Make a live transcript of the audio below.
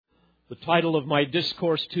The title of my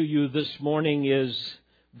discourse to you this morning is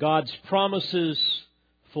God's Promises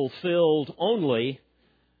Fulfilled Only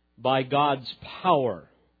by God's Power.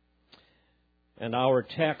 And our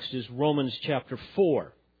text is Romans chapter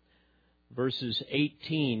 4, verses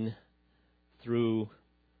 18 through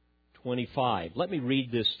 25. Let me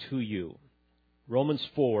read this to you. Romans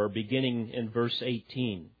 4, beginning in verse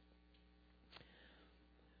 18.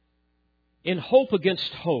 In hope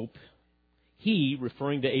against hope, he,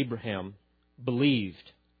 referring to Abraham,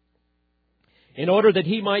 believed, in order that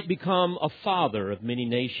he might become a father of many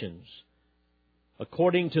nations,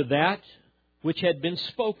 according to that which had been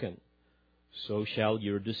spoken, so shall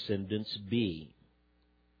your descendants be.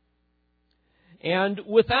 And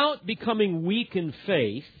without becoming weak in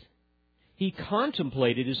faith, he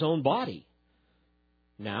contemplated his own body,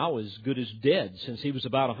 now as good as dead, since he was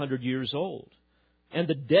about 100 years old, and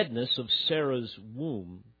the deadness of Sarah's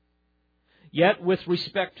womb. Yet with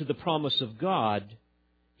respect to the promise of God,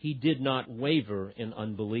 he did not waver in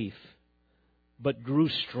unbelief, but grew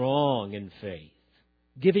strong in faith,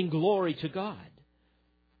 giving glory to God,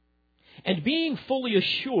 and being fully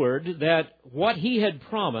assured that what he had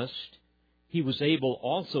promised, he was able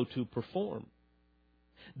also to perform.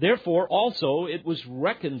 Therefore also it was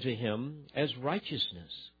reckoned to him as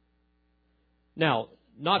righteousness. Now,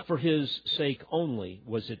 not for his sake only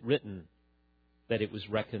was it written that it was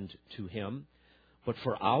reckoned to him, but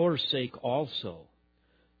for our sake also,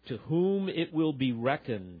 to whom it will be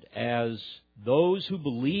reckoned as those who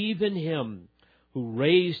believe in him who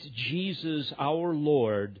raised Jesus our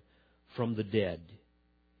Lord from the dead.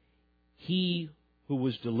 He who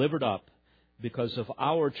was delivered up because of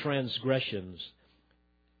our transgressions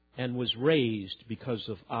and was raised because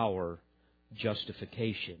of our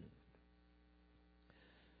justification.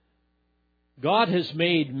 God has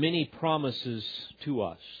made many promises to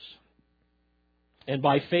us, and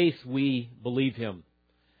by faith we believe him.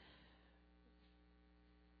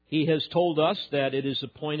 He has told us that it is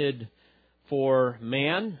appointed for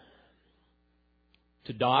man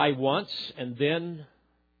to die once and then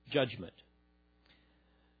judgment.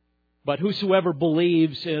 But whosoever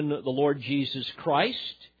believes in the Lord Jesus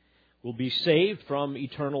Christ will be saved from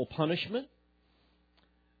eternal punishment,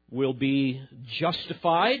 will be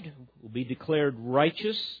justified, will be declared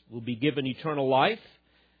righteous, will be given eternal life.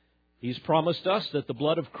 He's promised us that the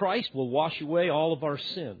blood of Christ will wash away all of our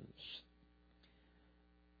sins.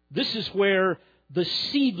 This is where the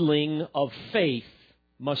seedling of faith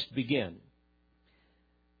must begin.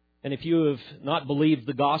 And if you have not believed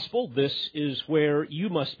the gospel, this is where you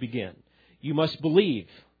must begin. You must believe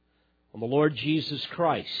on the Lord Jesus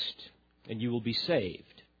Christ, and you will be saved.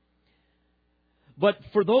 But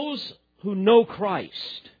for those who know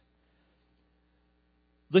Christ,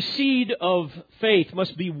 the seed of faith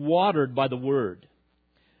must be watered by the Word.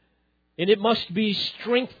 And it must be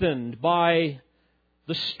strengthened by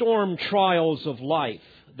the storm trials of life,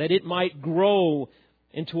 that it might grow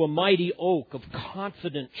into a mighty oak of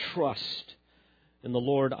confident trust in the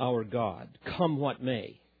Lord our God, come what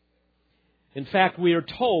may. In fact, we are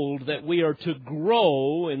told that we are to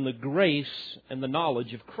grow in the grace and the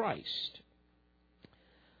knowledge of Christ.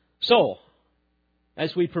 So,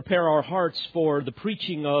 as we prepare our hearts for the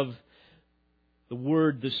preaching of the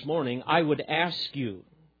Word this morning, I would ask you,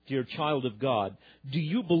 dear child of God, do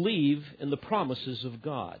you believe in the promises of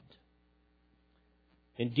God?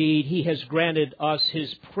 Indeed, he has granted us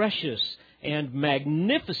his precious and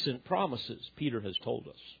magnificent promises, Peter has told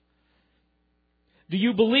us. Do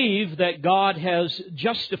you believe that God has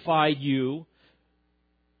justified you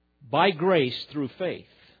by grace through faith?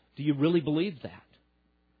 Do you really believe that?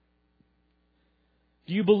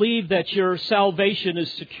 Do you believe that your salvation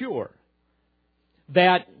is secure?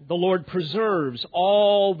 That the Lord preserves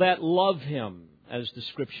all that love him, as the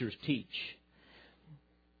Scriptures teach?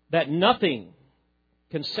 That nothing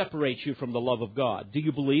can separate you from the love of God. Do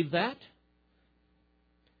you believe that?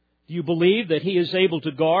 Do you believe that he is able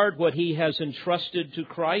to guard what he has entrusted to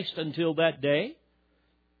Christ until that day?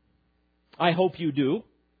 I hope you do.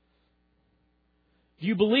 Do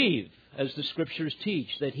you believe, as the Scriptures teach,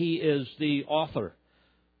 that he is the author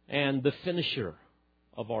and the finisher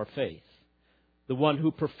of our faith, the one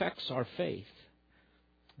who perfects our faith,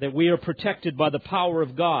 that we are protected by the power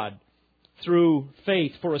of God through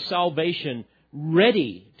faith for a salvation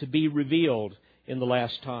ready to be revealed in the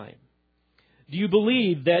last time? Do you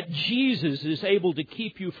believe that Jesus is able to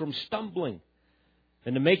keep you from stumbling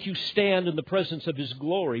and to make you stand in the presence of his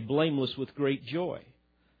glory, blameless with great joy?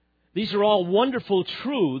 These are all wonderful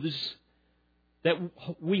truths that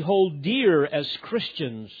we hold dear as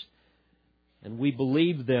Christians, and we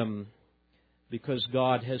believe them because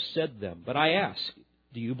God has said them. But I ask,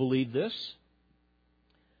 Do you believe this?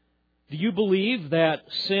 Do you believe that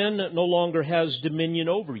sin no longer has dominion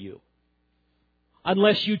over you,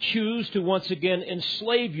 unless you choose to once again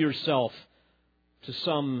enslave yourself to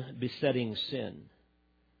some besetting sin?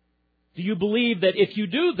 Do you believe that if you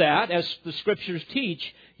do that, as the Scriptures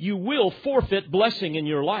teach, you will forfeit blessing in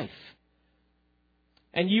your life?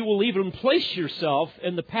 And you will even place yourself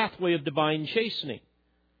in the pathway of divine chastening?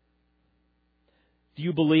 Do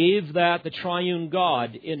you believe that the triune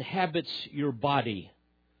God inhabits your body?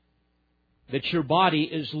 That your body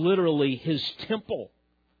is literally His temple?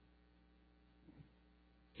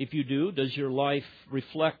 If you do, does your life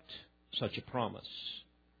reflect such a promise?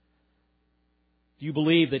 Do you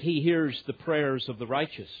believe that He hears the prayers of the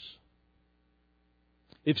righteous?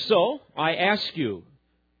 If so, I ask you,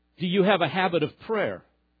 do you have a habit of prayer?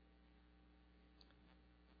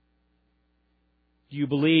 Do you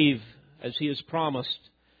believe, as He has promised,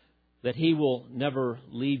 that He will never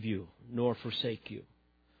leave you nor forsake you?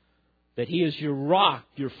 That He is your rock,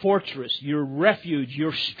 your fortress, your refuge,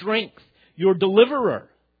 your strength, your deliverer?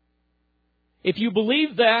 If you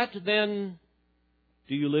believe that, then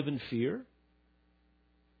do you live in fear?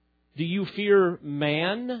 Do you fear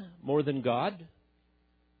man more than God?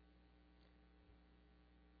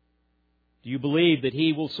 Do you believe that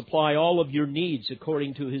He will supply all of your needs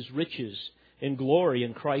according to His riches in glory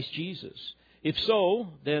in Christ Jesus? If so,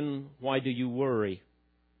 then why do you worry?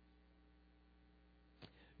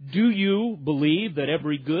 Do you believe that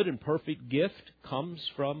every good and perfect gift comes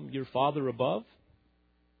from your Father above?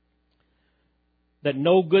 That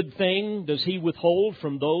no good thing does He withhold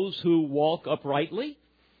from those who walk uprightly?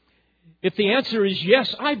 If the answer is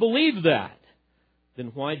yes, I believe that,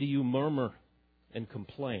 then why do you murmur and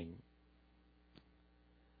complain?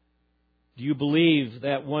 Do you believe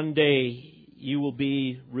that one day you will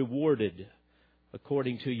be rewarded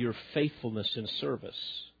according to your faithfulness in service?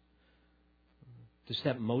 Does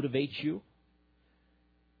that motivate you?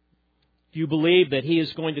 Do you believe that He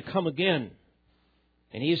is going to come again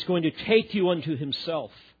and He is going to take you unto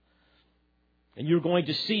Himself and you're going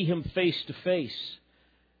to see Him face to face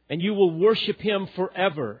and you will worship Him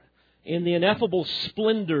forever in the ineffable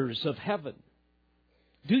splendors of heaven?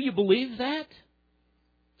 Do you believe that?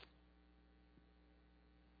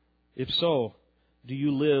 If so, do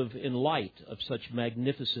you live in light of such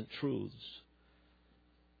magnificent truths?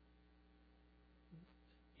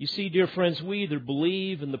 You see, dear friends, we either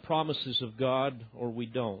believe in the promises of God or we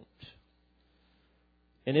don't.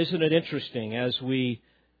 And isn't it interesting, as we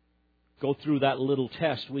go through that little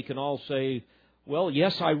test, we can all say, well,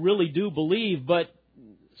 yes, I really do believe, but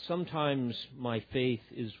sometimes my faith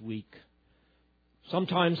is weak.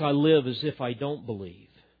 Sometimes I live as if I don't believe.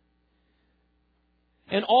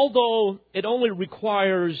 And although it only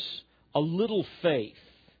requires a little faith,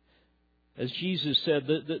 as Jesus said,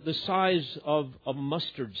 the size of a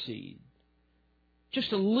mustard seed,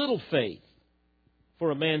 just a little faith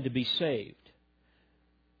for a man to be saved.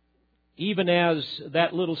 Even as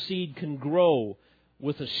that little seed can grow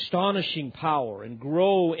with astonishing power and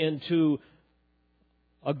grow into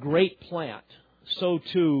a great plant, so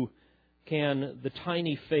too can the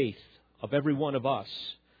tiny faith of every one of us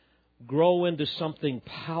grow into something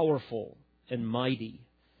powerful and mighty.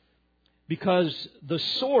 Because the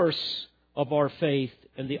source of our faith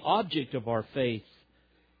and the object of our faith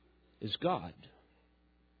is God.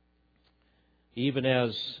 Even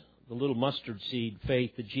as the little mustard seed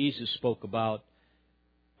faith that Jesus spoke about,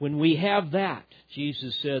 when we have that,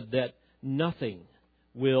 Jesus said that nothing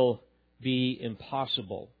will be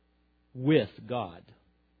impossible with God.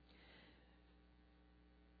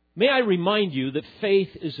 May I remind you that faith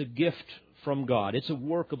is a gift from God. It's a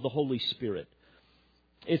work of the Holy Spirit.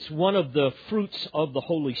 It's one of the fruits of the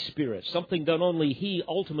Holy Spirit, something that only He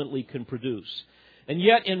ultimately can produce. And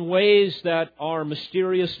yet in ways that are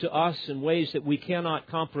mysterious to us, in ways that we cannot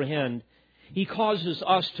comprehend, He causes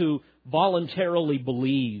us to voluntarily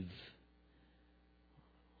believe,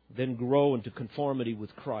 then grow into conformity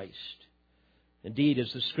with Christ. Indeed,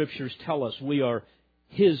 as the Scriptures tell us, we are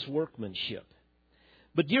His workmanship.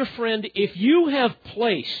 But dear friend, if you have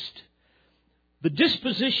placed the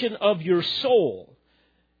disposition of your soul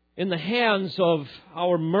in the hands of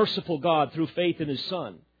our merciful God through faith in His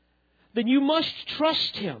Son, then you must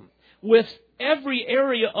trust Him with every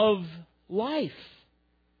area of life.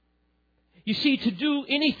 You see, to do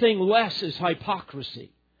anything less is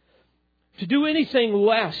hypocrisy. To do anything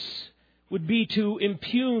less would be to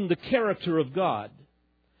impugn the character of God.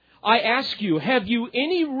 I ask you, have you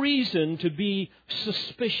any reason to be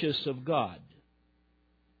suspicious of God?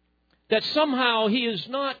 That somehow He is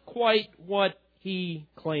not quite what He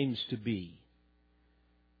claims to be?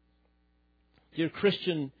 dear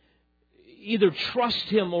Christian, either trust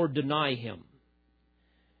Him or deny Him.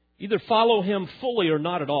 Either follow Him fully or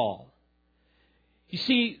not at all. You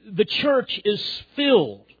see, the church is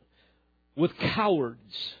filled with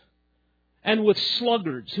cowards and with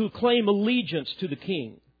sluggards who claim allegiance to the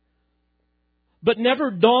King, but never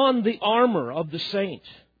don the armor of the saint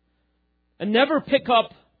and never pick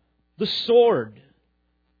up the sword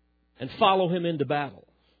and follow Him into battle.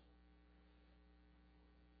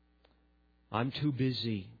 I'm too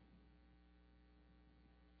busy.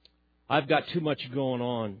 I've got too much going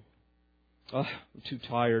on. I'm too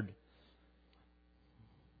tired.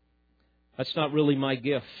 That's not really my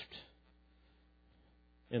gift.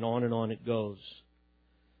 And on it goes.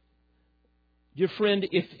 Dear friend,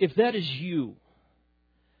 if that is you,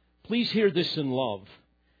 please hear this in love.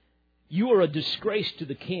 You are a disgrace to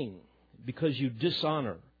the King because you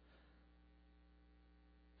dishonor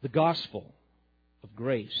the gospel of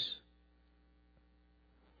grace.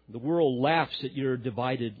 The world laughs at your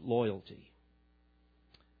divided loyalty.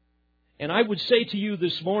 And I would say to you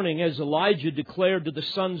this morning, as Elijah declared to the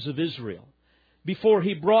sons of Israel, before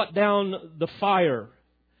he brought down the fire,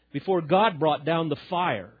 before God brought down the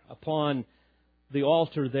fire upon the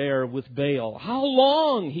altar there with Baal, how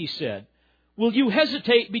long, he said, will you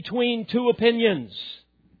hesitate between two opinions?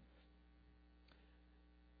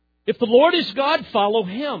 If the Lord is God, follow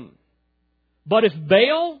Him. But if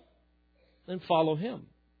Baal, then follow him.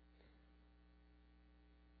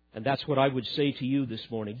 And that's what I would say to you this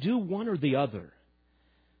morning. Do one or the other.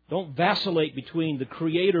 Don't vacillate between the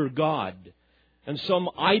Creator God and some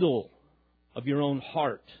idol of your own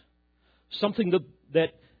heart. Something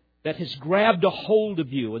that has grabbed a hold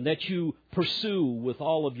of you and that you pursue with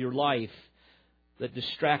all of your life that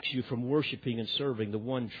distracts you from worshiping and serving the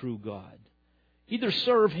one true God. Either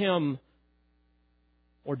serve Him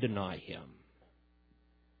or deny Him.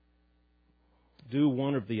 Do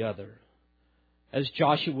one or the other. As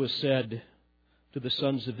Joshua said to the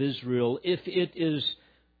sons of Israel, if it is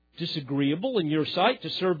disagreeable in your sight to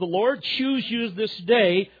serve the Lord, choose you this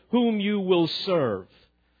day whom you will serve.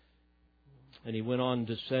 And he went on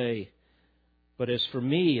to say, but as for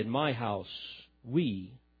me and my house,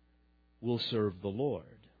 we will serve the Lord.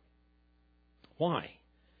 Why?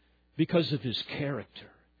 Because of His character,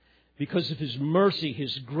 because of His mercy,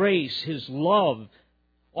 His grace, His love.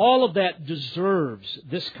 All of that deserves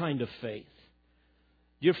this kind of faith.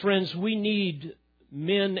 Dear friends, we need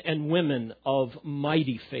men and women of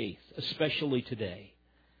mighty faith, especially today.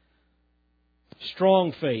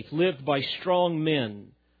 Strong faith lived by strong men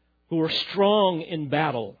who are strong in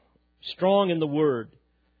battle, strong in the Word,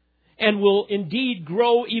 and will indeed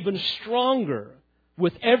grow even stronger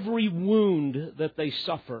with every wound that they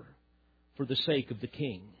suffer for the sake of the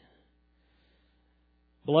King.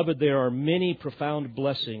 Beloved, there are many profound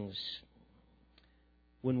blessings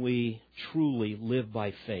when we truly live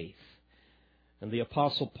by faith. And the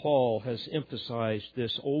Apostle Paul has emphasized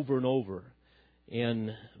this over and over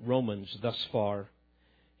in Romans thus far.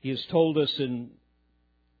 He has told us in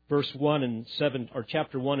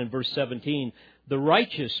chapter 1 and verse 17, the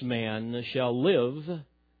righteous man shall live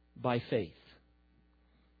by faith.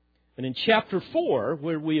 And in chapter 4,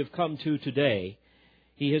 where we have come to today,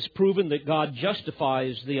 he has proven that God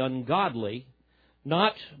justifies the ungodly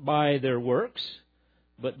not by their works,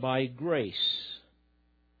 but by grace,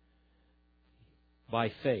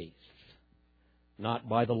 by faith, not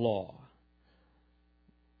by the law.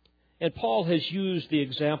 And Paul has used the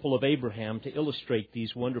example of Abraham to illustrate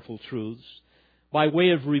these wonderful truths. By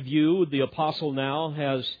way of review, the apostle now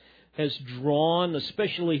has drawn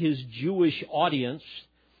especially his Jewish audience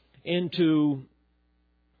into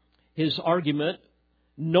his argument,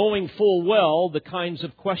 knowing full well the kinds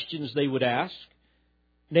of questions they would ask.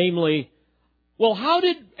 Namely, well, how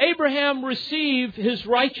did Abraham receive his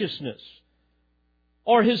righteousness,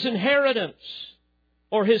 or his inheritance,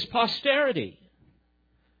 or his posterity?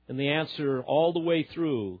 And the answer all the way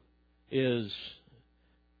through is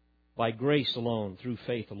by grace alone, through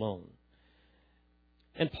faith alone.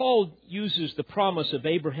 And Paul uses the promise of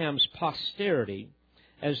Abraham's posterity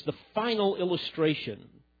as the final illustration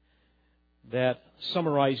that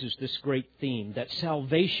summarizes this great theme, that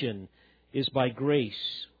salvation is by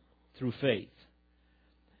grace through faith.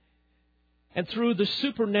 And through the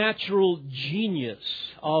supernatural genius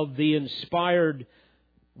of the inspired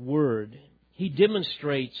Word, he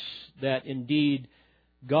demonstrates that indeed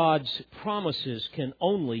God's promises can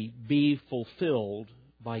only be fulfilled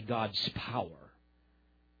by God's power.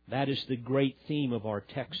 That is the great theme of our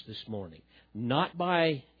text this morning. Not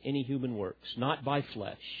by any human works, not by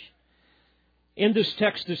flesh. In this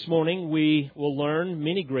text this morning, we will learn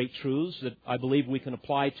many great truths that I believe we can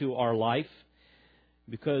apply to our life.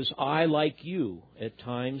 because I, like you, at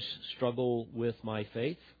times struggle with my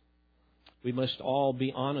faith. We must all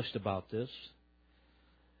be honest about this.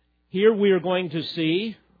 Here we are going to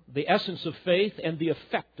see the essence of faith and the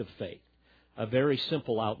effect of faith. A very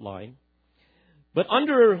simple outline. But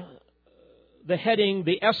under the heading,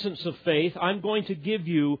 the essence of faith, I'm going to give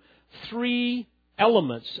you 3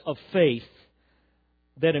 elements of faith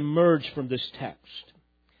that emerge from this text.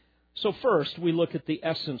 So first, we look at the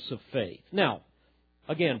essence of faith. Now,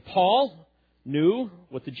 again, Paul knew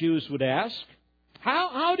what the Jews would ask.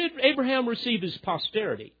 How did Abraham receive his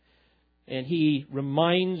posterity? And he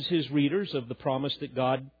reminds his readers of the promise that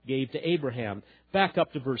God gave to Abraham. Back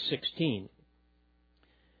up to verse 16.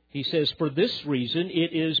 He says, "For this reason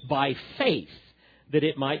it is by faith that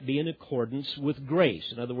it might be in accordance with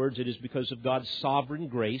grace." In other words, it is because of God's sovereign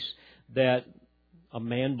grace that a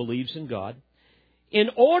man believes in God. "In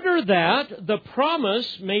order that the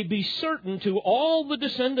promise may be certain to all the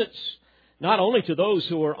descendants, not only to those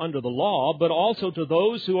who are under the law, but also to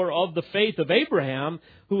those who are of the faith of Abraham,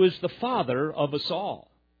 who is the father of us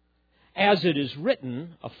all. As it is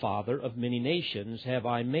written, a father of many nations have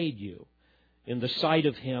I made you, in the sight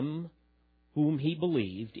of him whom he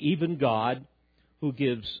believed, even God, who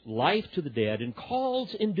gives life to the dead and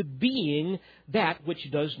calls into being that which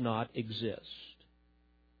does not exist."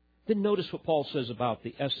 Then notice what Paul says about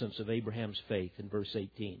the essence of Abraham's faith in verse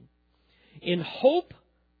 18. "In hope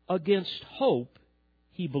against hope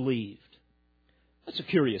he believed." That's a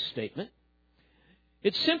curious statement.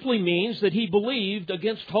 It simply means that he believed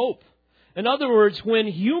against hope. In other words, when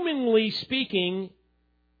humanly speaking,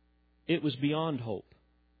 it was beyond hope.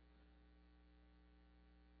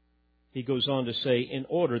 He goes on to say, in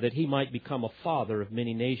order that he might become a father of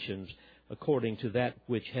many nations, according to that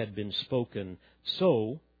which had been spoken,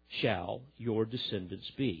 so shall your descendants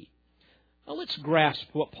be. Now let's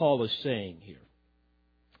grasp what Paul is saying here.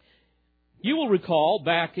 You will recall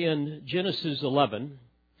back in Genesis 11,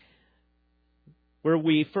 where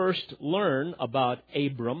we first learn about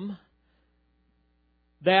Abram,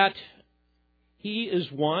 that he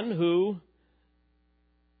is one who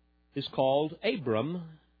is called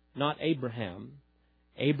Abram, not Abraham.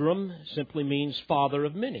 Abram simply means father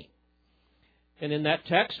of many. And in that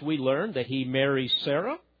text we learn that he marries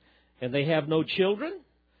Sarah, and they have no children.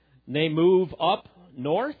 And they move up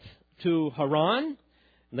north to Haran,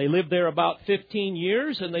 and they live there about 15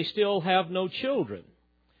 years, and they still have no children.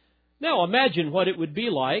 Now imagine what it would be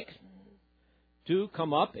like to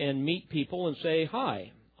come up and meet people and say,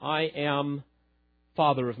 "Hi, I am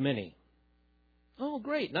father of many." "Oh,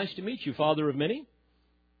 great. Nice to meet you, father of many.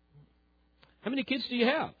 How many kids do you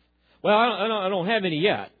have?" "Well, I don't have any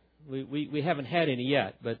yet. We haven't had any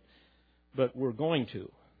yet, but we're going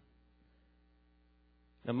to."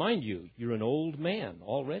 Now, mind you, you're an old man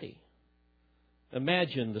already.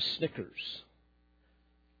 Imagine the snickers.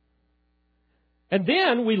 And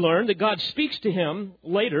then we learn that God speaks to him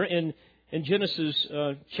later in Genesis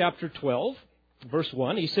chapter 12, verse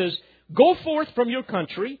 1. He says, "Go forth from your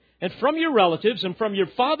country and from your relatives and from your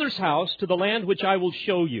father's house to the land which I will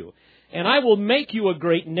show you. And I will make you a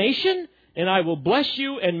great nation, and I will bless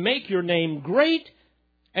you and make your name great,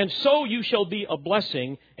 and so you shall be a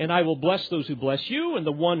blessing. And I will bless those who bless you, and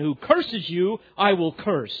the one who curses you I will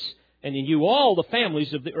curse. And in you all the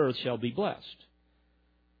families of the earth shall be blessed."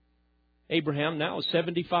 Abraham now is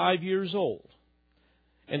 75 years old.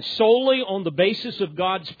 And solely on the basis of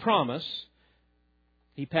God's promise,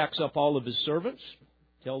 he packs up all of his servants,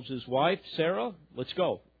 tells his wife, Sarah, "Let's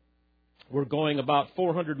go. We're going about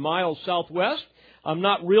 400 miles southwest. I'm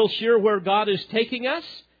not real sure where God is taking us,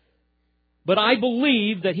 but I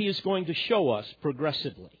believe that He is going to show us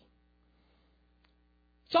progressively."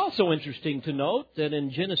 It's also interesting to note that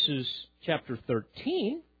in Genesis chapter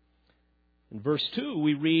 13, in verse 2,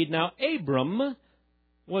 we read, "Now Abram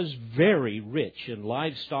was very rich in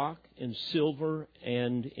livestock, in silver,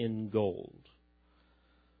 and in gold."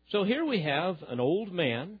 So here we have an old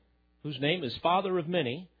man whose name is father of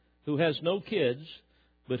many, who has no kids,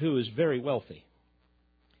 but who is very wealthy.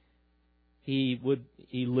 He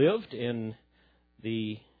lived in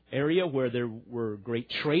the area where there were great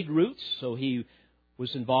trade routes, so he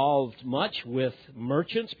was involved much with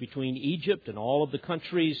merchants between Egypt and all of the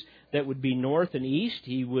countries that would be north and east.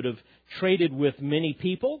 He would have traded with many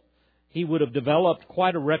people. He would have developed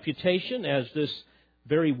quite a reputation as this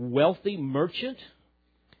very wealthy merchant.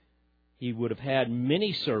 He would have had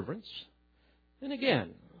many servants. And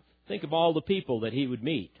again, think of all the people that he would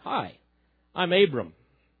meet. "Hi, I'm Abram,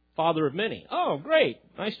 father of many." "Oh, great.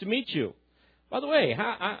 Nice to meet you. By the way,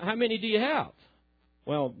 how many do you have?"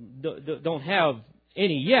 "Well, don't have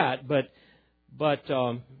any yet, but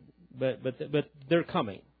but they're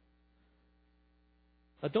coming.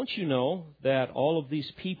 Don't you know that all of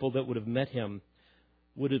these people that would have met him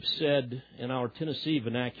would have said, in our Tennessee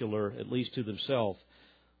vernacular, at least to themselves,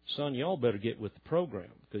 "Son, y'all better get with the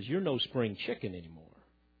program, because you're no spring chicken anymore."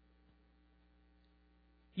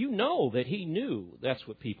 You know that he knew that's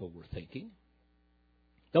what people were thinking.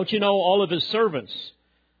 Don't you know all of his servants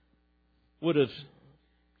would have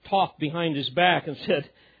talked behind his back and said,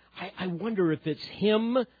 I wonder if it's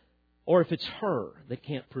him or if it's her that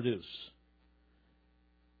can't produce.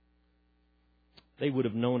 They would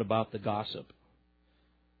have known about the gossip.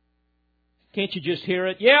 Can't you just hear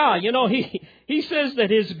it? Yeah, he says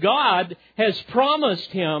that his God has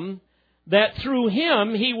promised him that through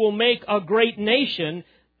him he will make a great nation,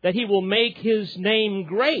 that he will make his name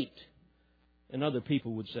great. And other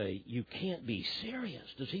people would say, "You can't be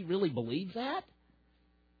serious. Does he really believe that?"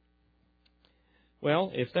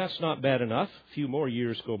 Well, if that's not bad enough, a few more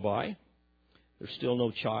years go by. There's still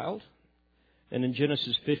no child. And in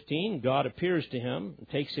Genesis 15, God appears to him and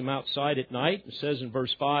takes him outside at night and says in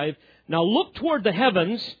verse 5, "Now look toward the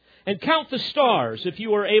heavens and count the stars, if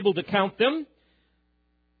you are able to count them."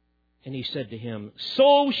 And he said to him,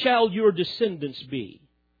 "So shall your descendants be."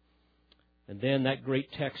 And then that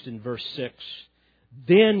great text in verse 6,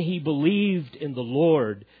 "Then he believed in the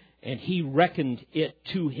Lord, and he reckoned it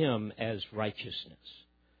to him as righteousness."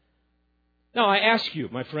 Now I ask you,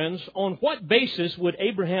 my friends, on what basis would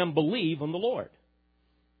Abraham believe on the Lord?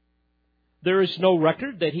 There is no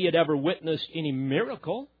record that he had ever witnessed any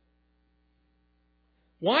miracle.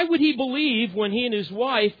 Why would he believe when he and his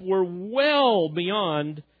wife were well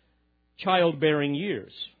beyond childbearing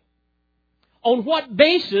years? On what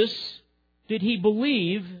basis did he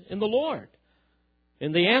believe in the Lord?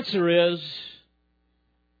 And the answer is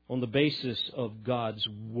on the basis of God's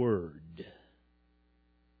Word.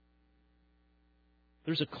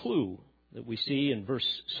 There's a clue that we see in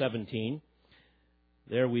verse 17.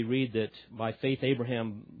 There we read that by faith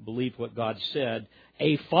Abraham believed what God said.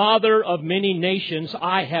 "A father of many nations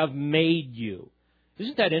I have made you."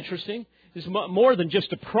 Isn't that interesting? It's more than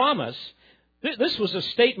just a promise. This was a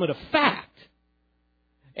statement of fact.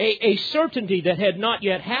 A certainty that had not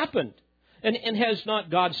yet happened. And has not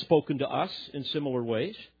God spoken to us in similar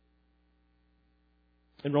ways?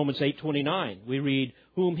 In Romans 8:29, we read,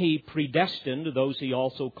 "Whom he predestined, those he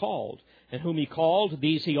also called. And whom he called,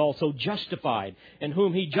 these he also justified. And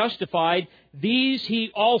whom he justified, these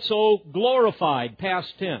he also glorified."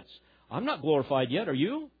 Past tense. I'm not glorified yet, are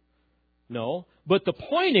you? No. But the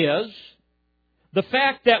point is, the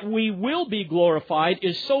fact that we will be glorified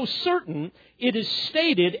is so certain, it is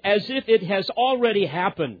stated as if it has already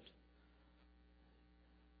happened.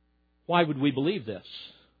 Why would we believe this?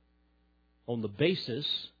 On the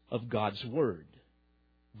basis of God's Word,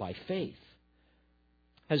 by faith.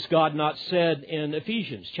 Has God not said in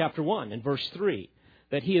Ephesians chapter 1 and verse 3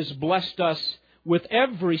 that He has blessed us with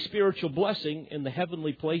every spiritual blessing in the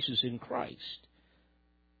heavenly places in Christ?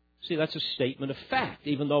 See, that's a statement of fact,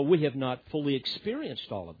 even though we have not fully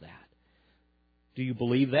experienced all of that. Do you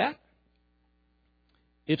believe that?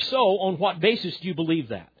 If so, on what basis do you believe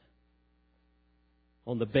that?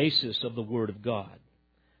 On the basis of the Word of God.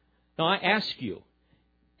 Now I ask you,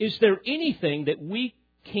 is there anything that we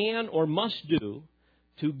can or must do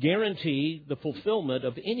to guarantee the fulfillment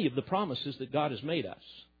of any of the promises that God has made us?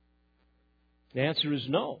 The answer is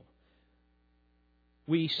no.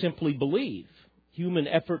 We simply believe. Human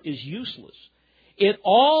effort is useless. It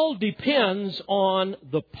all depends on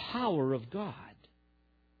the power of God.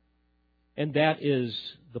 And that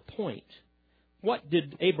is the point. What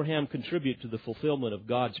did Abraham contribute to the fulfillment of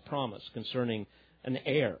God's promise concerning an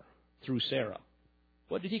heir through Sarah?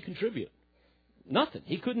 What did he contribute? Nothing.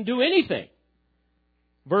 He couldn't do anything.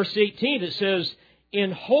 Verse 18, it says,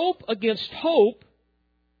 "In hope against hope,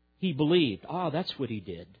 he believed." That's what he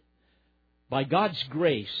did. By God's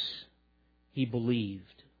grace, he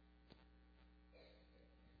believed.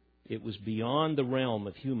 It was beyond the realm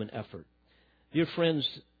of human effort. Dear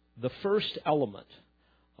friends, the first element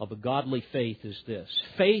of a godly faith is this.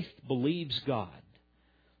 Faith believes God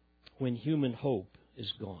when human hope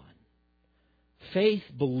is gone. Faith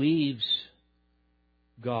believes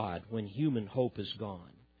God when human hope is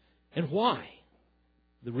gone. And why?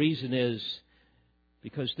 The reason is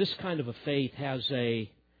because this kind of a faith has a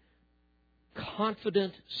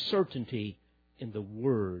confident certainty in the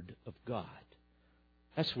Word of God.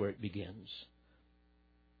 That's where it begins.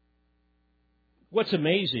 What's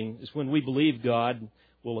amazing is when we believe God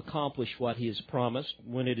will accomplish what He has promised,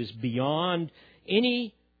 when it is beyond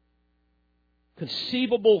any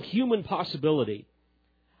conceivable human possibility.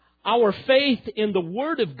 our faith in the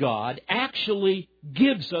Word of God actually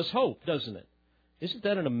gives us hope, doesn't it? Isn't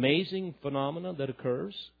that an amazing phenomenon that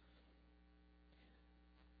occurs?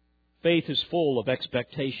 Faith is full of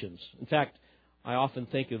expectations. In fact, I often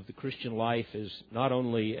think of the Christian life as not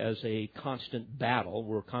only as a constant battle,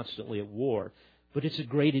 we're constantly at war, but it's a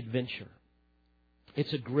great adventure.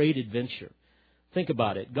 It's a great adventure. Think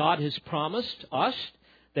about it. God has promised us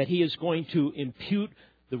that He is going to impute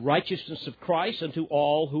the righteousness of Christ unto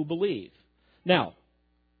all who believe. Now,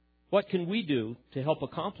 what can we do to help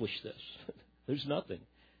accomplish this? There's nothing.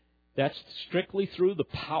 That's strictly through the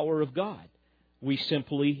power of God. We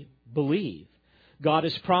simply believe. God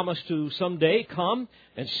has promised to someday come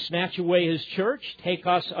and snatch away His church, take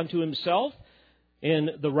us unto Himself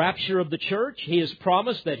in the rapture of the church. He has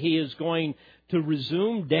promised that He is going to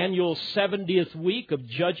resume Daniel's 70th week of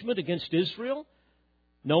judgment against Israel,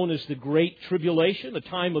 known as the Great Tribulation, a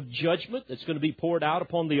time of judgment that's going to be poured out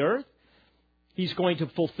upon the earth. He's going to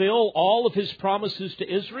fulfill all of His promises to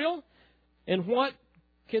Israel. And what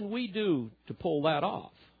can we do to pull that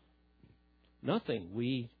off? Nothing.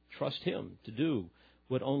 We trust Him to do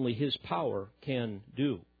what only His power can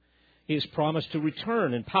do. He has promised to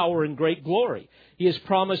return in power and great glory. He has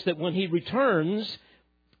promised that when He returns,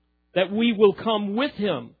 that we will come with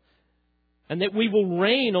Him and that we will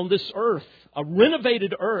reign on this earth, a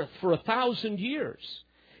renovated earth for 1,000 years.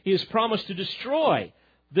 He has promised to destroy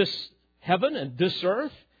this heaven and this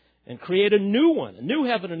earth and create a new one, a new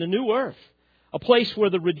heaven and a new earth, a place where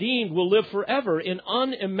the redeemed will live forever in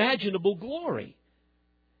unimaginable glory.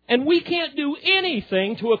 And we can't do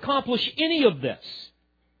anything to accomplish any of this.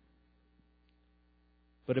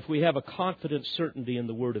 But if we have a confident certainty in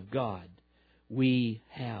the Word of God, we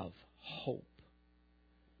have hope.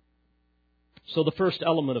 So the first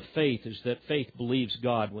element of faith is that faith believes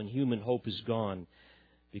God when human hope is gone,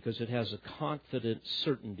 because it has a confident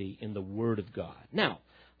certainty in the Word of God. Now,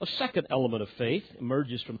 a second element of faith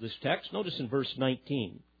emerges from this text. Notice in verse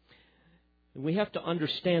 19. And we have to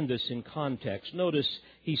understand this in context. Notice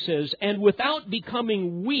he says, and without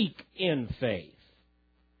becoming weak in faith,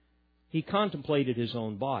 he contemplated his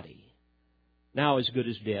own body, now as good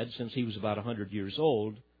as dead, since he was about 100 years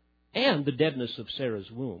old, and the deadness of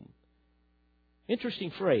Sarah's womb.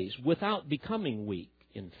 Interesting phrase, without becoming weak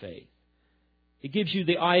in faith. It gives you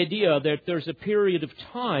the idea that there's a period of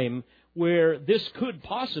time where this could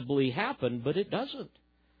possibly happen, but it doesn't.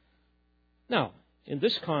 Now, in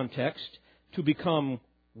this context, to become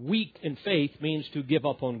weak in faith means to give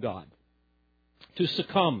up on God, to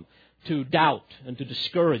succumb to doubt and to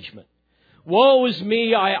discouragement. Woe is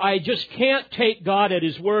me, I just can't take God at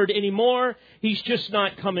His word anymore. He's just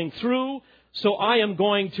not coming through, so I am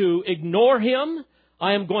going to ignore Him.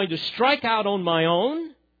 I am going to strike out on my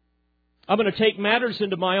own. I'm going to take matters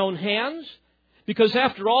into my own hands, because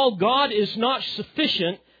after all, God is not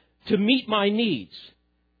sufficient to meet my needs.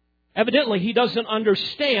 Evidently, He doesn't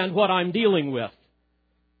understand what I'm dealing with.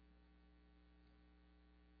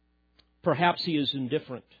 Perhaps He is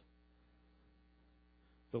indifferent.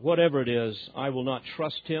 But whatever it is, I will not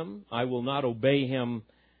trust Him. I will not obey Him.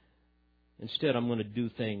 Instead, I'm going to do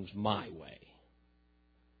things my way.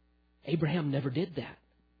 Abraham never did that.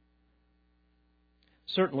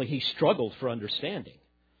 Certainly, he struggled for understanding.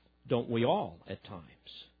 Don't we all at times?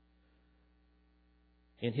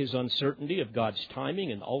 In his uncertainty of God's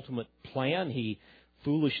timing and ultimate plan, he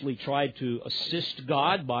foolishly tried to assist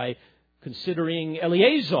God by considering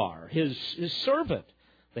Eleazar, his servant,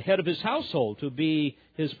 the head of his household, to be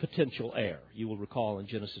his potential heir. You will recall in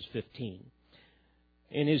Genesis 15.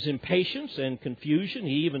 In his impatience and confusion,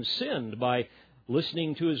 he even sinned by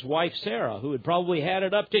listening to his wife Sarah, who had probably had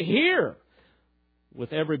it up to here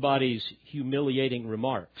with everybody's humiliating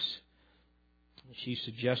remarks. She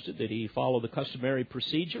suggested that he follow the customary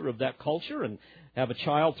procedure of that culture and have a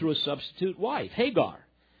child through a substitute wife, Hagar,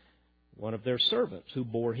 one of their servants, who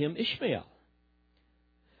bore him Ishmael.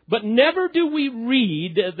 But never do we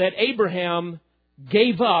read that Abraham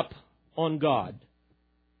gave up on God.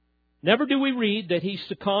 Never do we read that he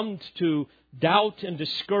succumbed to doubt and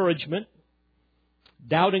discouragement,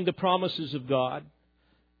 doubting the promises of God,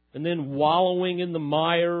 and then wallowing in the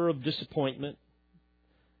mire of disappointment.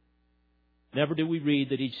 Never do we read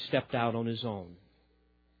that he stepped out on his own.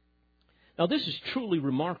 Now, this is truly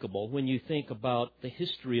remarkable when you think about the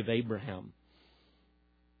history of Abraham.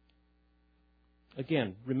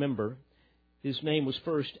 Again, remember, his name was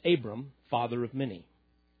first Abram, father of many,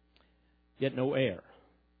 yet no heir.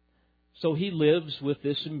 So he lives with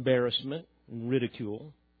this embarrassment and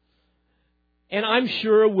ridicule. And I'm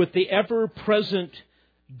sure with the ever-present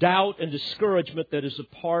doubt and discouragement that is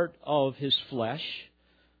a part of his flesh,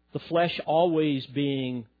 the flesh always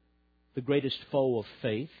being the greatest foe of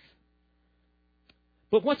faith.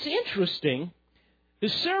 But what's interesting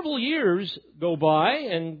is several years go by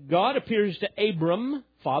and God appears to Abram,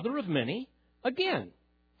 father of many, again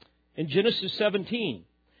in Genesis 17.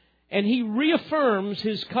 And He reaffirms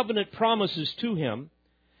His covenant promises to him.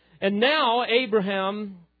 And now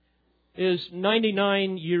Abraham is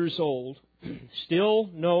 99 years old, still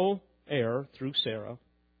no heir through Sarah.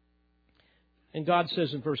 And God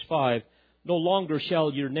says in verse 5, "No longer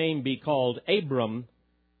shall your name be called Abram,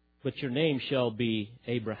 but your name shall be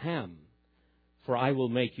Abraham. For I will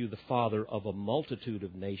make you the father of a multitude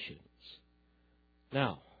of nations."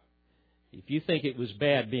 Now, if you think it was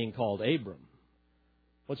bad being called Abram,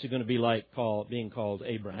 what's it going to be like being called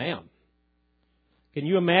Abraham? Can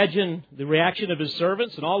you imagine the reaction of his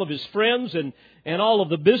servants and all of his friends and all of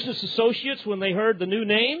the business associates when they heard the new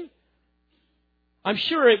name? I'm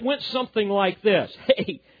sure it went something like this.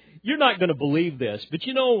 Hey, you're not going to believe this, but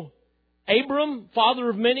you know, Abram, father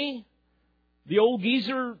of many, the old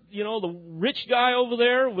geezer, the rich guy over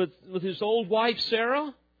there with his old wife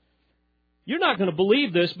Sarah, you're not going to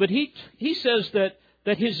believe this, but he says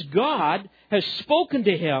that his God has spoken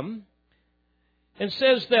to him and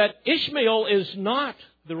says that Ishmael is not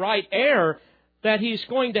the right heir, that he's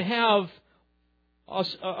going to have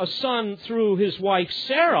a son through his wife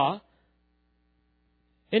Sarah.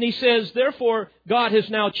 And he says, therefore, God has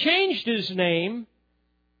now changed his name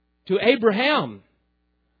to Abraham,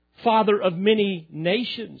 father of many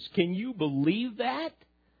nations. Can you believe that?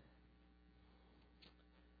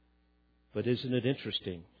 But isn't it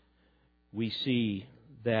interesting? We see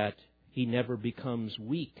that he never becomes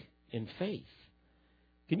weak in faith.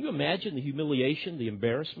 Can you imagine the humiliation, the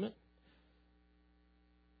embarrassment?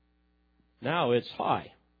 Now it's,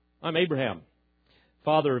 "Hi, I'm Abraham,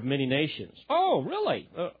 father of many nations." "Oh, really?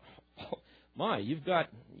 My, you've got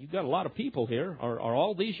a lot of people here. Are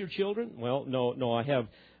all these your children?" "Well, no, I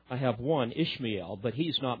have one, Ishmael, but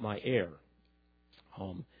he's not my heir.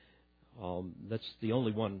 That's the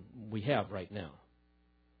only one we have right now."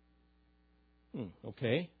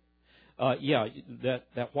 Okay. Yeah,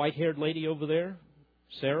 that white-haired lady over there,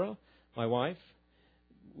 Sarah, my wife,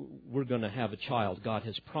 we're going to have a child. God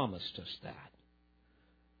has promised us that.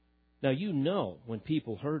 Now, when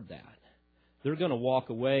people heard that, they're going to walk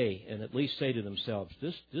away and at least say to themselves,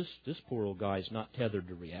 this poor old guy's not tethered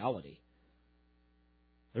to reality.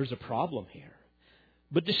 There's a problem here.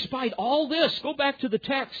 But despite all this, go back to the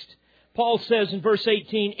text. Paul says in verse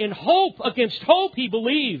 18, "In hope against hope he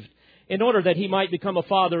believed, in order that he might become a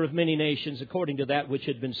father of many nations, according to that which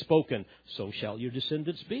had been spoken, so shall your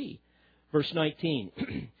descendants be." Verse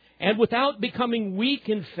 19, "And without becoming weak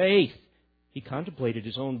in faith, he contemplated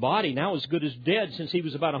his own body, now as good as dead, since he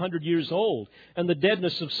was about 100 years old, and the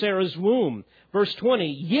deadness of Sarah's womb." Verse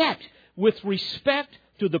 20, "Yet with respect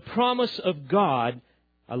to the promise of God,"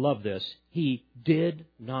 I love this, "he did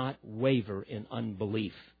not waver in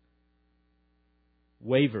unbelief."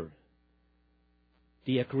 Waver,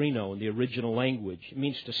 diakrino in the original language, it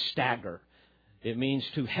means to stagger. It means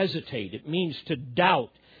to hesitate. It means to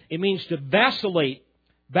doubt. It means to vacillate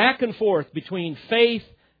back and forth between faith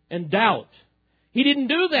and doubt. He didn't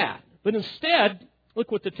do that. But instead,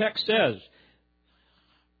 look what the text says.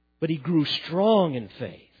 "But he grew strong in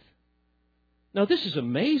faith." Now this is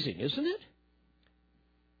amazing, isn't it?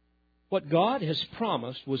 What God has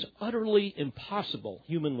promised was utterly impossible,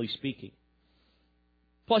 humanly speaking.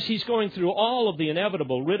 Plus, he's going through all of the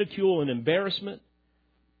inevitable ridicule and embarrassment.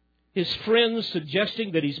 His friends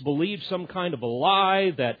suggesting that he's believed some kind of a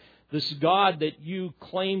lie, that this God that you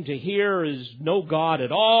claim to hear is no God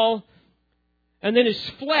at all. And then his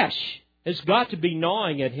flesh has got to be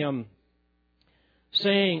gnawing at him,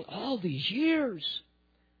 saying, "All these years,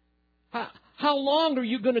 how long are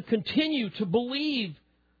you going to continue to believe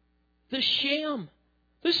this sham?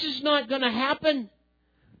 This is not going to happen.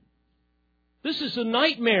 This is a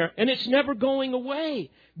nightmare, and it's never going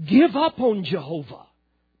away. Give up on Jehovah.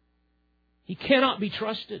 He cannot be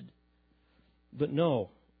trusted." But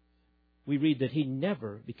no, we read that he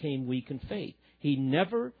never became weak in faith. He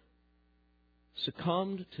never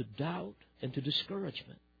succumbed to doubt and to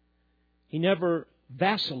discouragement. He never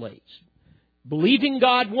vacillates, believing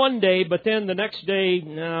God one day, but then the next day,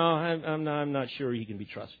 "No, I'm not sure he can be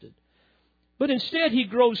trusted." But instead, he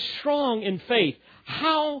grows strong in faith.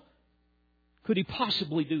 How could he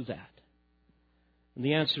possibly do that? And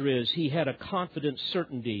the answer is, he had a confident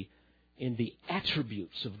certainty in the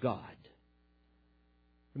attributes of God.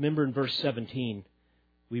 Remember in verse 17,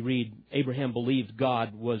 we read, Abraham believed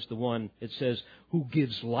God was the one, it says, who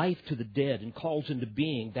gives life to the dead and calls into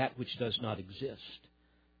being that which does not exist.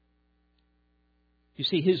 You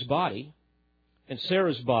see, his body and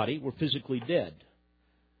Sarah's body were physically dead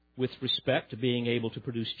with respect to being able to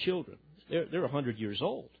produce children. They're 100 years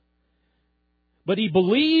old. But he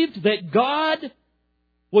believed that God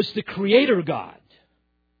was the Creator God.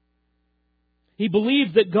 He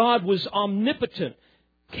believed that God was omnipotent,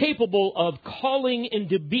 capable of calling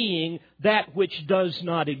into being that which does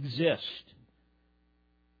not exist.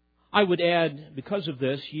 I would add, because of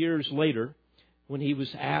this, years later, when he was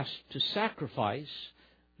asked to sacrifice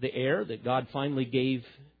the heir that God finally gave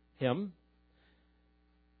him,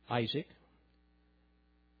 Isaac,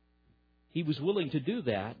 he was willing to do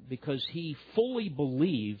that because he fully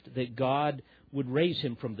believed that God would raise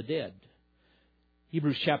him from the dead.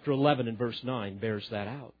 Hebrews chapter 11 and verse 9 bears that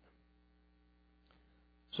out.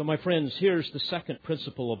 So, my friends, here's the second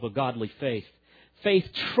principle of a godly faith. Faith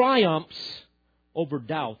triumphs over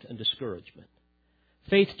doubt and discouragement.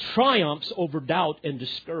 Faith triumphs over doubt and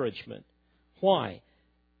discouragement. Why?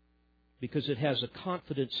 Because it has a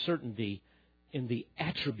confident certainty in the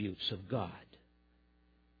attributes of God.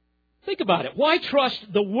 Think about it. Why trust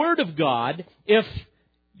the Word of God if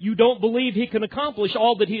you don't believe He can accomplish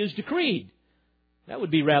all that He has decreed? That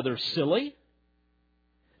would be rather silly.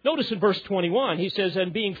 Notice in verse 21, he says,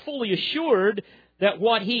 and being fully assured that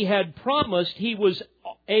what He had promised, He was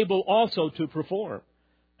able also to perform.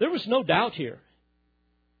 There was no doubt here.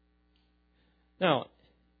 Now,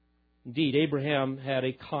 indeed, Abraham had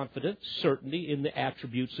a confident certainty in the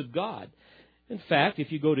attributes of God. In fact,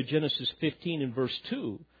 if you go to Genesis 15 and verse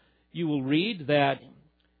 2, you will read that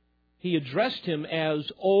he addressed Him as,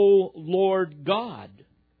 O Lord God,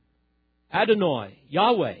 Adonai,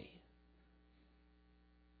 Yahweh,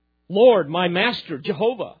 Lord, my Master,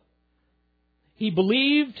 Jehovah. He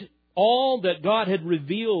believed all that God had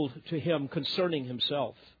revealed to him concerning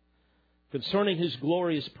Himself, concerning His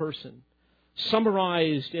glorious person,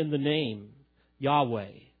 summarized in the name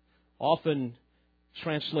Yahweh, often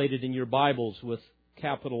translated in your Bibles with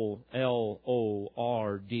capital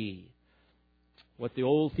L-O-R-D. What the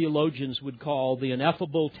old theologians would call the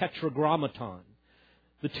ineffable tetragrammaton.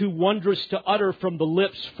 The too wondrous to utter from the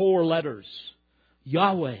lips 4 letters.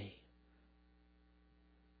 Yahweh.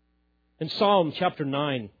 In Psalm chapter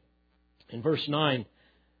 9, in verse 9,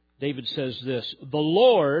 David says this, the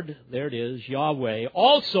Lord, there it is, Yahweh,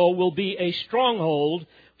 also will be a stronghold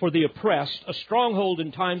for the oppressed, a stronghold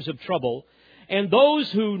in times of trouble, and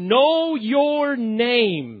those who know Your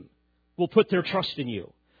name will put their trust in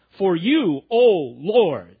You. For You, O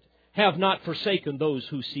Lord, have not forsaken those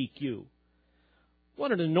who seek You.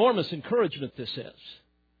 What an enormous encouragement this is.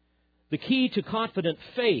 The key to confident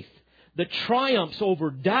faith that triumphs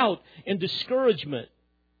over doubt and discouragement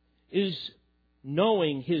is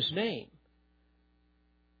knowing His name.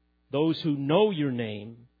 Those who know Your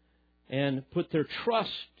name and put their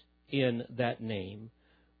trust in that name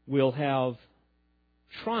will have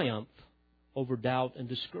triumph over doubt and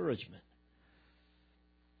discouragement.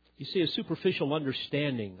 You see, a superficial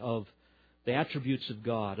understanding of the attributes of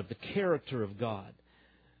God, of the character of God,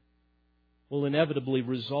 will inevitably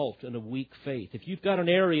result in a weak faith. If you've got an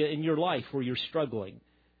area in your life where you're struggling,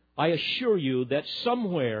 I assure you that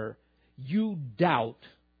somewhere you doubt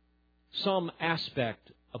some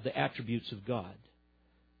aspect of the attributes of God.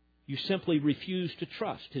 You simply refuse to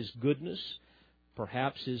trust His goodness,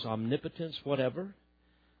 perhaps His omnipotence, whatever.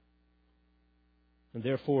 And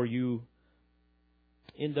therefore you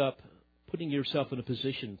end up putting yourself in a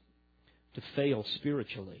position to fail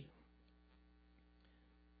spiritually.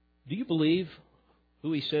 Do you believe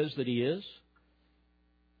who He says that He is?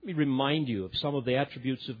 Let me remind you of some of the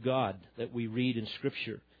attributes of God that we read in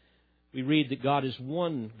Scripture. We read that God is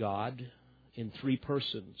one God in 3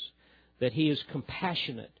 persons, that He is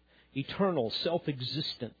compassionate, eternal,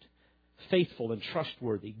 self-existent, faithful and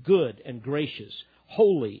trustworthy, good and gracious,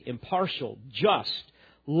 holy, impartial, just,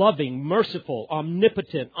 loving, merciful,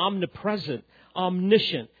 omnipotent, omnipresent,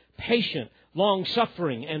 omniscient, patient,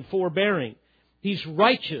 long-suffering, and forbearing. He's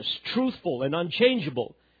righteous, truthful, and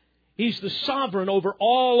unchangeable. He's the sovereign over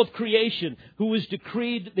all of creation who has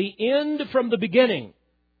decreed the end from the beginning.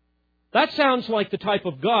 That sounds like the type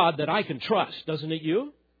of God that I can trust, doesn't it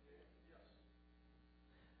you?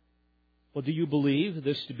 Well, do you believe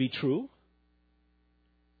this to be true?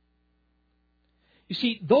 You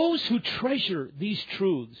see, those who treasure these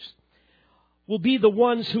truths will be the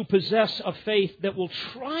ones who possess a faith that will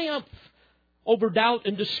triumph over doubt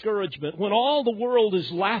and discouragement when all the world is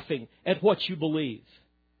laughing at what you believe.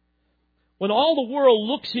 When all the world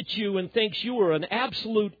looks at you and thinks you are an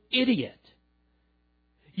absolute idiot.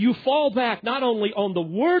 You fall back not only on the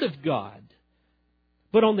Word of God,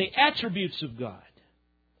 but on the attributes of God.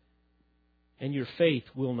 And your faith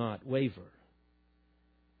will not waver.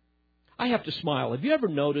 I have to smile. Have you ever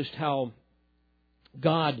noticed how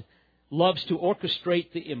God loves to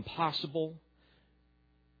orchestrate the impossible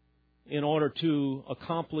in order to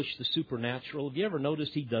accomplish the supernatural? Have you ever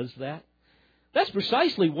noticed He does that? That's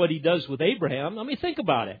precisely what He does with Abraham. I mean, think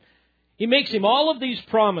about it. He makes him all of these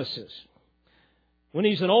promises when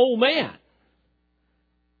he's an old man.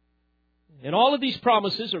 And all of these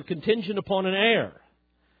promises are contingent upon an heir.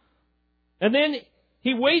 And then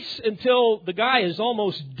He waits until the guy is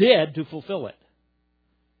almost dead to fulfill it.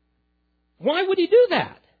 Why would He do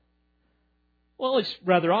that? Well, it's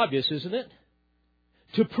rather obvious, isn't it?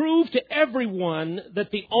 To prove to everyone that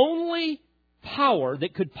the only power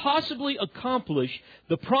that could possibly accomplish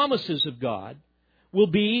the promises of God will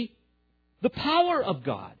be the power of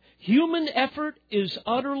God. Human effort is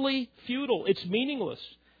utterly futile. It's meaningless.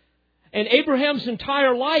 And Abraham's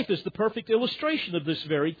entire life is the perfect illustration of this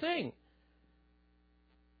very thing.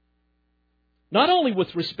 Not only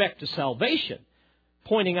with respect to salvation,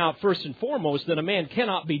 pointing out first and foremost that a man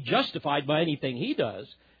cannot be justified by anything he does.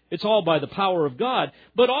 It's all by the power of God.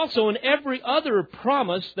 But also in every other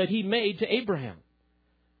promise that He made to Abraham.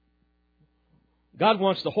 God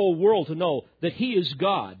wants the whole world to know that He is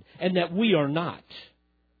God and that we are not.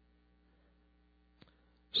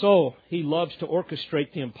 So He loves to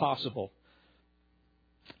orchestrate the impossible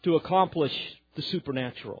to accomplish the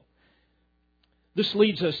supernatural. This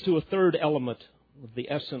leads us to a third element of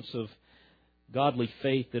the essence of godly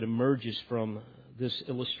faith that emerges from this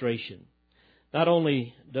illustration. Not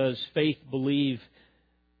only does faith believe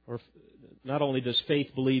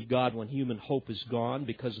God when human hope is gone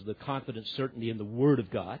because of the confident certainty in the Word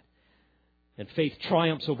of God, and faith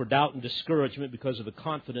triumphs over doubt and discouragement because of the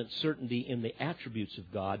confident certainty in the attributes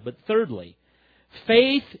of God. But thirdly,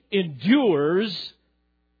 faith endures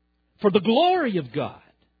for the glory of God.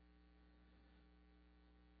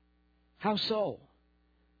 How so?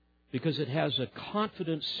 Because it has a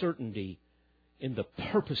confident certainty in the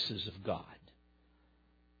purposes of God.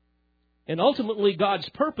 And ultimately, God's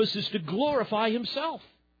purpose is to glorify Himself.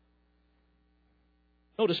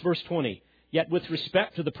 Notice verse 20. Yet with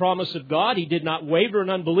respect to the promise of God, he did not waver in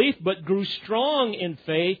unbelief, but grew strong in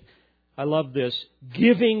faith. I love this.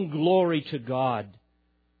 Giving glory to God.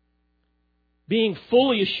 Being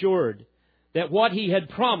fully assured that what he had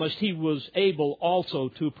promised, he was able also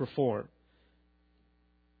to perform.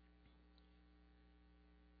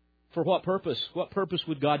 For what purpose? What purpose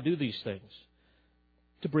would God do these things?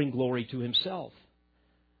 To bring glory to Himself.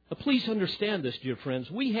 Now, please understand this, dear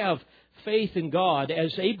friends. We have faith in God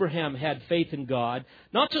as Abraham had faith in God,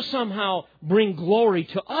 not to somehow bring glory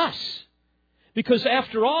to us. Because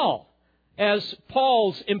after all, as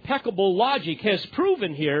Paul's impeccable logic has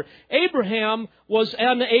proven here, Abraham was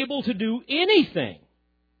unable to do anything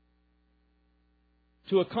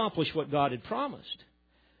to accomplish what God had promised.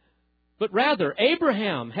 But rather,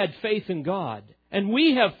 Abraham had faith in God, and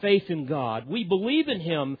we have faith in God. We believe in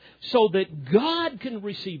Him so that God can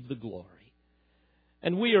receive the glory.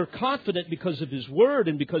 And we are confident because of His Word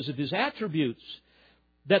and because of His attributes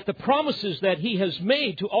that the promises that He has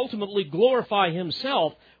made to ultimately glorify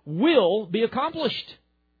Himself will be accomplished.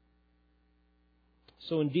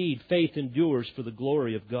 So indeed, faith endures for the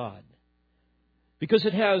glory of God, because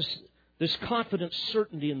it has this confident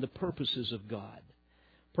certainty in the purposes of God.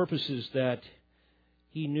 Purposes that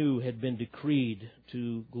He knew had been decreed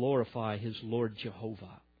to glorify His Lord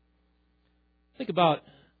Jehovah. Think about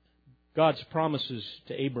God's promises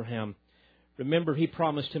to Abraham. Remember, He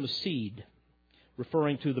promised him a seed,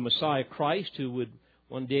 referring to the Messiah Christ, who would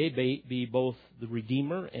one day be both the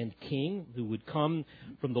Redeemer and King, who would come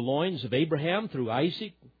from the loins of Abraham through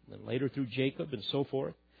Isaac, and later through Jacob, and so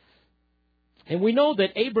forth. And we know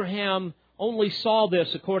that Abraham only saw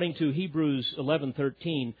this, according to Hebrews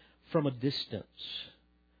 11:13, from a distance.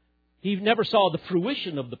 He never saw the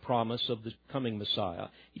fruition of the promise of the coming Messiah.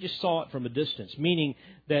 He just saw it from a distance, meaning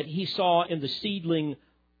that he saw in the seedling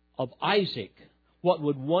of Isaac what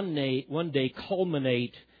would one day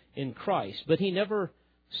culminate in Christ. But he never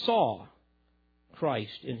saw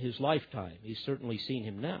Christ in his lifetime. He's certainly seen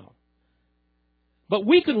Him now. But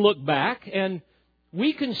we can look back and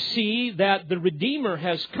we can see that the Redeemer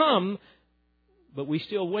has come, but we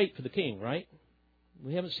still wait for the King, right?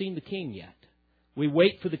 We haven't seen the King yet. We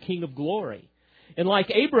wait for the King of glory. And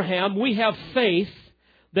like Abraham, we have faith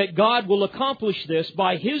that God will accomplish this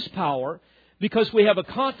by His power, because we have a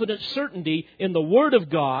confident certainty in the Word of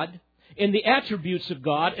God, in the attributes of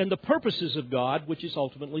God, and the purposes of God, which is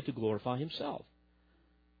ultimately to glorify Himself.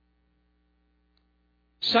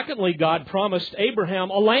 Secondly, God promised Abraham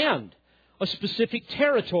a land, a specific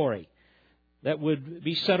territory that would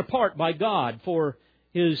be set apart by God for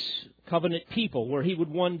His covenant people, where He would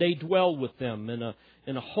one day dwell with them in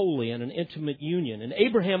a holy and an intimate union. And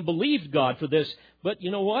Abraham believed God for this, but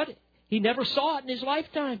you know what? He never saw it in his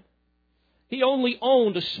lifetime. He only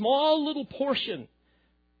owned a small little portion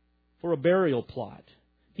for a burial plot.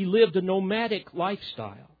 He lived a nomadic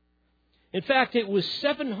lifestyle. In fact, it was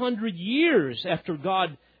 700 years after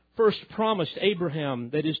God first promised Abraham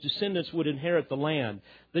that his descendants would inherit the land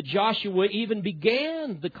that Joshua even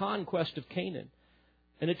began the conquest of Canaan.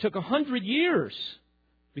 And it took 100 years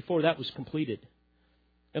before that was completed.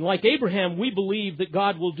 And like Abraham, we believe that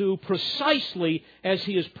God will do precisely as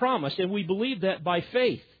He has promised, and we believe that by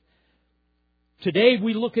faith. Today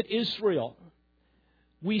we look at Israel.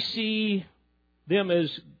 We see them as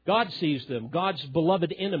God sees them, God's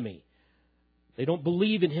beloved enemy. They don't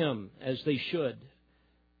believe in Him as they should.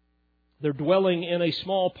 They're dwelling in a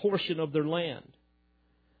small portion of their land.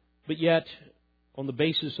 But yet, on the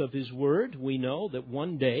basis of His Word, we know that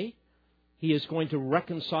one day He is going to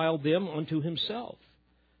reconcile them unto Himself.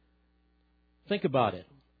 Think about it.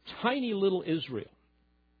 Tiny little Israel,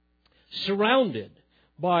 surrounded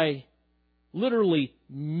by literally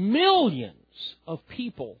millions of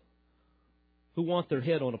people who want their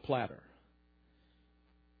head on a platter.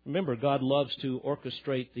 Remember, God loves to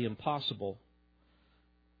orchestrate the impossible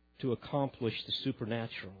to accomplish the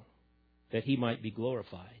supernatural, that He might be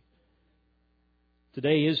glorified.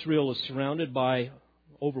 Today, Israel is surrounded by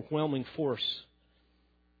overwhelming force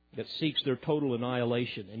that seeks their total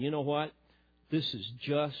annihilation. And you know what? This is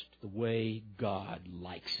just the way God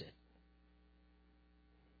likes it.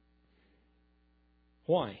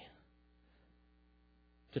 Why?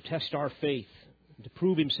 To test our faith, to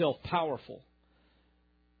prove Himself powerful.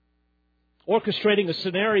 Orchestrating a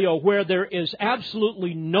scenario where there is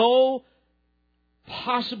absolutely no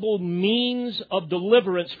possible means of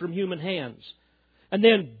deliverance from human hands. And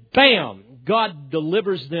then, bam, God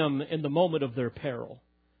delivers them in the moment of their peril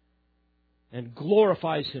and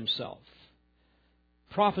glorifies Himself.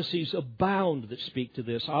 Prophecies abound that speak to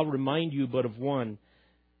this. I'll remind you but of one.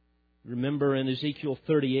 Remember in Ezekiel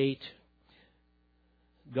 38,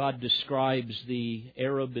 God describes the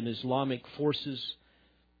Arab and Islamic forces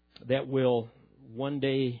that will one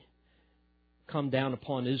day come down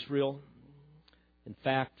upon Israel. In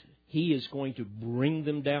fact, He is going to bring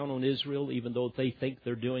them down on Israel, even though they think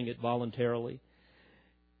they're doing it voluntarily.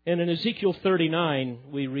 And in Ezekiel 39,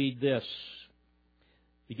 we read this,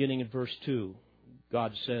 beginning in verse 2.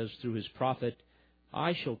 God says through His prophet,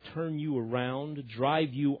 I shall turn you around,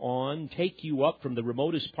 drive you on, take you up from the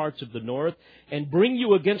remotest parts of the north, and bring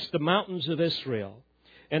you against the mountains of Israel.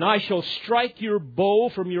 And I shall strike your bow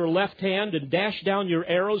from your left hand and dash down your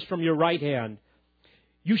arrows from your right hand.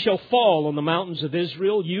 You shall fall on the mountains of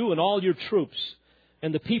Israel, you and all your troops,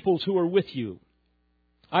 and the peoples who are with you.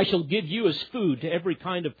 I shall give you as food to every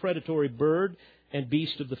kind of predatory bird and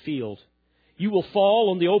beast of the field. You will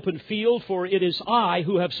fall on the open field, for it is I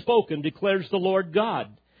who have spoken, declares the Lord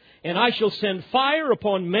God. And I shall send fire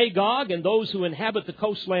upon Magog and those who inhabit the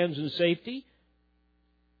coastlands in safety.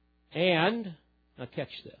 And, now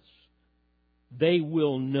catch this, they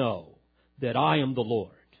will know that I am the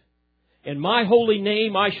Lord. And my holy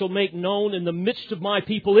name I shall make known in the midst of my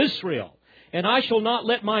people Israel. And I shall not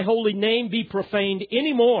let my holy name be profaned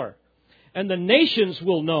any more. And the nations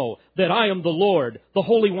will know that I am the Lord, the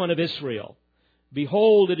Holy One of Israel.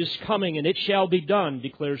 Behold, it is coming, and it shall be done,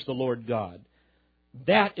 declares the Lord God.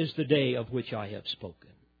 That is the day of which I have spoken.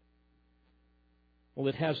 Well,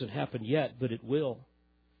 it hasn't happened yet, but it will.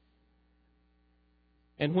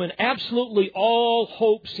 And when absolutely all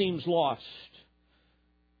hope seems lost,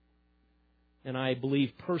 and I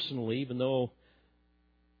believe personally, even though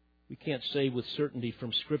we can't say with certainty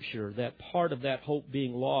from Scripture, that part of that hope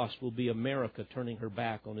being lost will be America turning her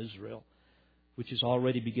back on Israel, which is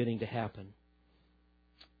already beginning to happen.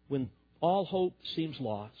 When all hope seems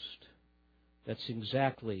lost, that's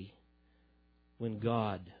exactly when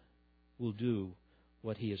God will do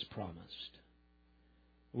what He has promised.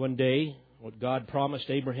 One day, what God promised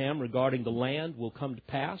Abraham regarding the land will come to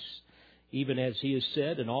pass, even as He has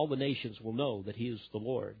said, and all the nations will know that He is the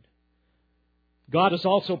Lord. God has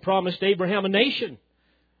also promised Abraham a nation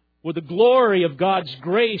where the glory of God's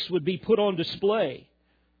grace would be put on display.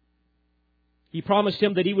 He promised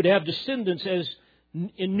him that he would have descendants as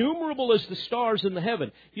innumerable as the stars in the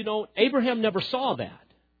heaven. You know, Abraham never saw that,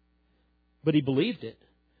 but he believed it.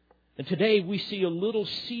 And today we see a little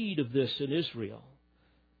seed of this in Israel,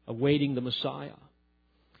 awaiting the Messiah.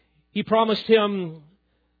 He promised him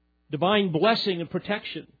divine blessing and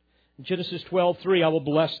protection. In Genesis 12:3, I will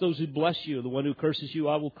bless those who bless you. The one who curses you,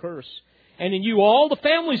 I will curse. And in you all the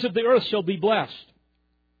families of the earth shall be blessed.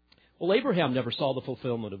 Well, Abraham never saw the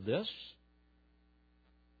fulfillment of this.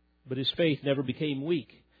 But his faith never became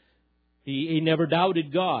weak. He never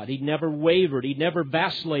doubted God. He never wavered. He never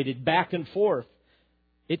vacillated back and forth.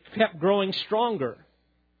 It kept growing stronger.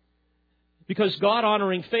 Because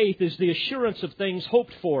God-honoring faith is the assurance of things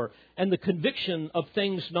hoped for and the conviction of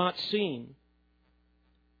things not seen.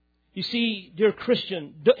 You see, dear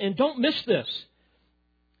Christian, and don't miss this,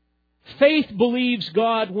 faith believes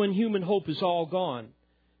God when human hope is all gone,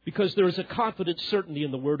 because there is a confident certainty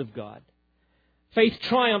in the Word of God. Faith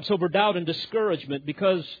triumphs over doubt and discouragement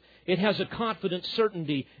because it has a confident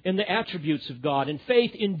certainty in the attributes of God. And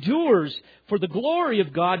faith endures for the glory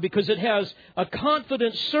of God because it has a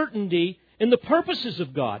confident certainty in the purposes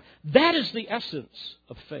of God. That is the essence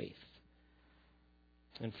of faith.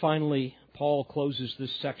 And finally, Paul closes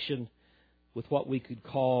this section with what we could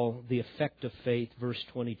call the effect of faith, verse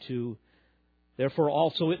 22. Therefore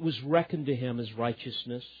also it was reckoned to him as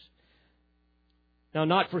righteousness. Now,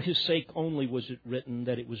 not for his sake only was it written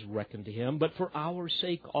that it was reckoned to him, but for our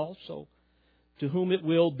sake also, to whom it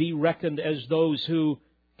will be reckoned as those who,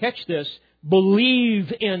 catch this,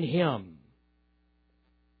 believe in Him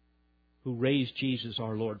who raised Jesus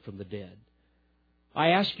our Lord from the dead.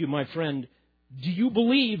 I ask you, my friend, do you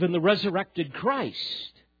believe in the resurrected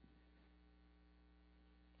Christ?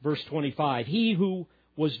 Verse 25, He who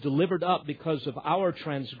was delivered up because of our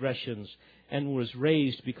transgressions and was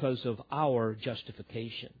raised because of our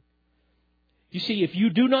justification. You see, if you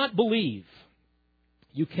do not believe,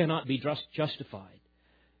 you cannot be justified.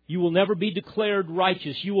 You will never be declared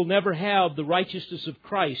righteous. You will never have the righteousness of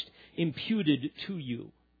Christ imputed to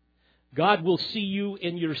you. God will see you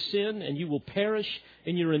in your sin, and you will perish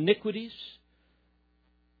in your iniquities,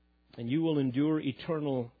 and you will endure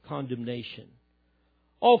eternal condemnation.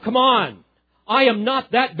 Oh, come on! I am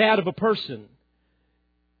not that bad of a person.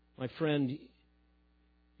 My friend,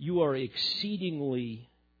 you are exceedingly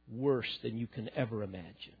worse than you can ever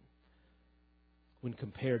imagine when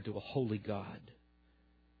compared to a holy God.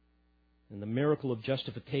 And the miracle of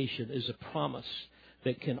justification is a promise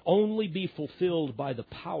that can only be fulfilled by the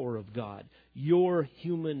power of God. Your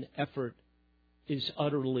human effort is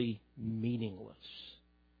utterly meaningless.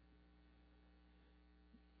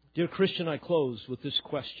 Dear Christian, I close with this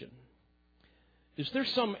question. Is there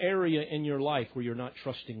some area in your life where you're not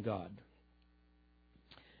trusting God?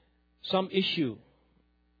 Some issue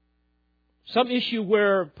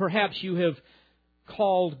where perhaps you have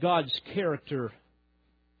called God's character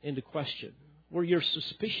into question, where you're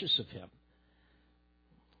suspicious of Him.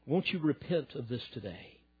 Won't you repent of this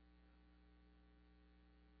today?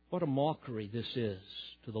 What a mockery this is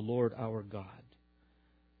to the Lord our God.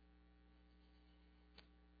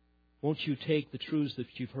 Won't you take the truths that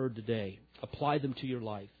you've heard today, apply them to your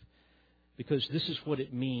life, because this is what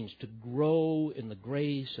it means to grow in the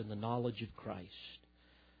grace and the knowledge of Christ.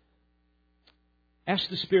 Ask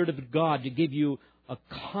the Spirit of God to give you a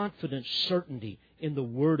confident certainty in the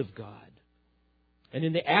Word of God and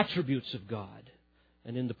in the attributes of God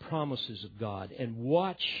and in the promises of God. And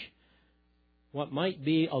watch what might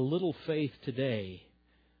be a little faith today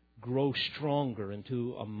grow stronger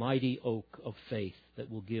into a mighty oak of faith that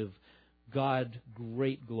will give God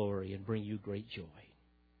great glory and bring you great joy.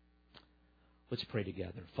 Let's pray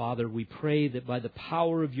together. Father, we pray that by the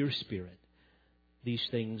power of your Spirit, these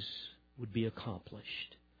things would be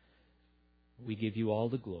accomplished. We give you all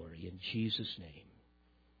the glory in Jesus' name.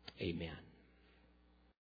 Amen.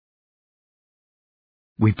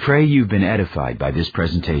 We pray you've been edified by this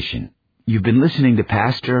presentation. You've been listening to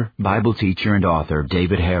Pastor, Bible teacher, and author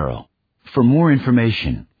David Harrell. For more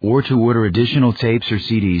information or to order additional tapes or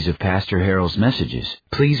CDs of Pastor Harrell's messages,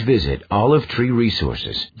 please visit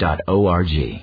olivetreeresources.org.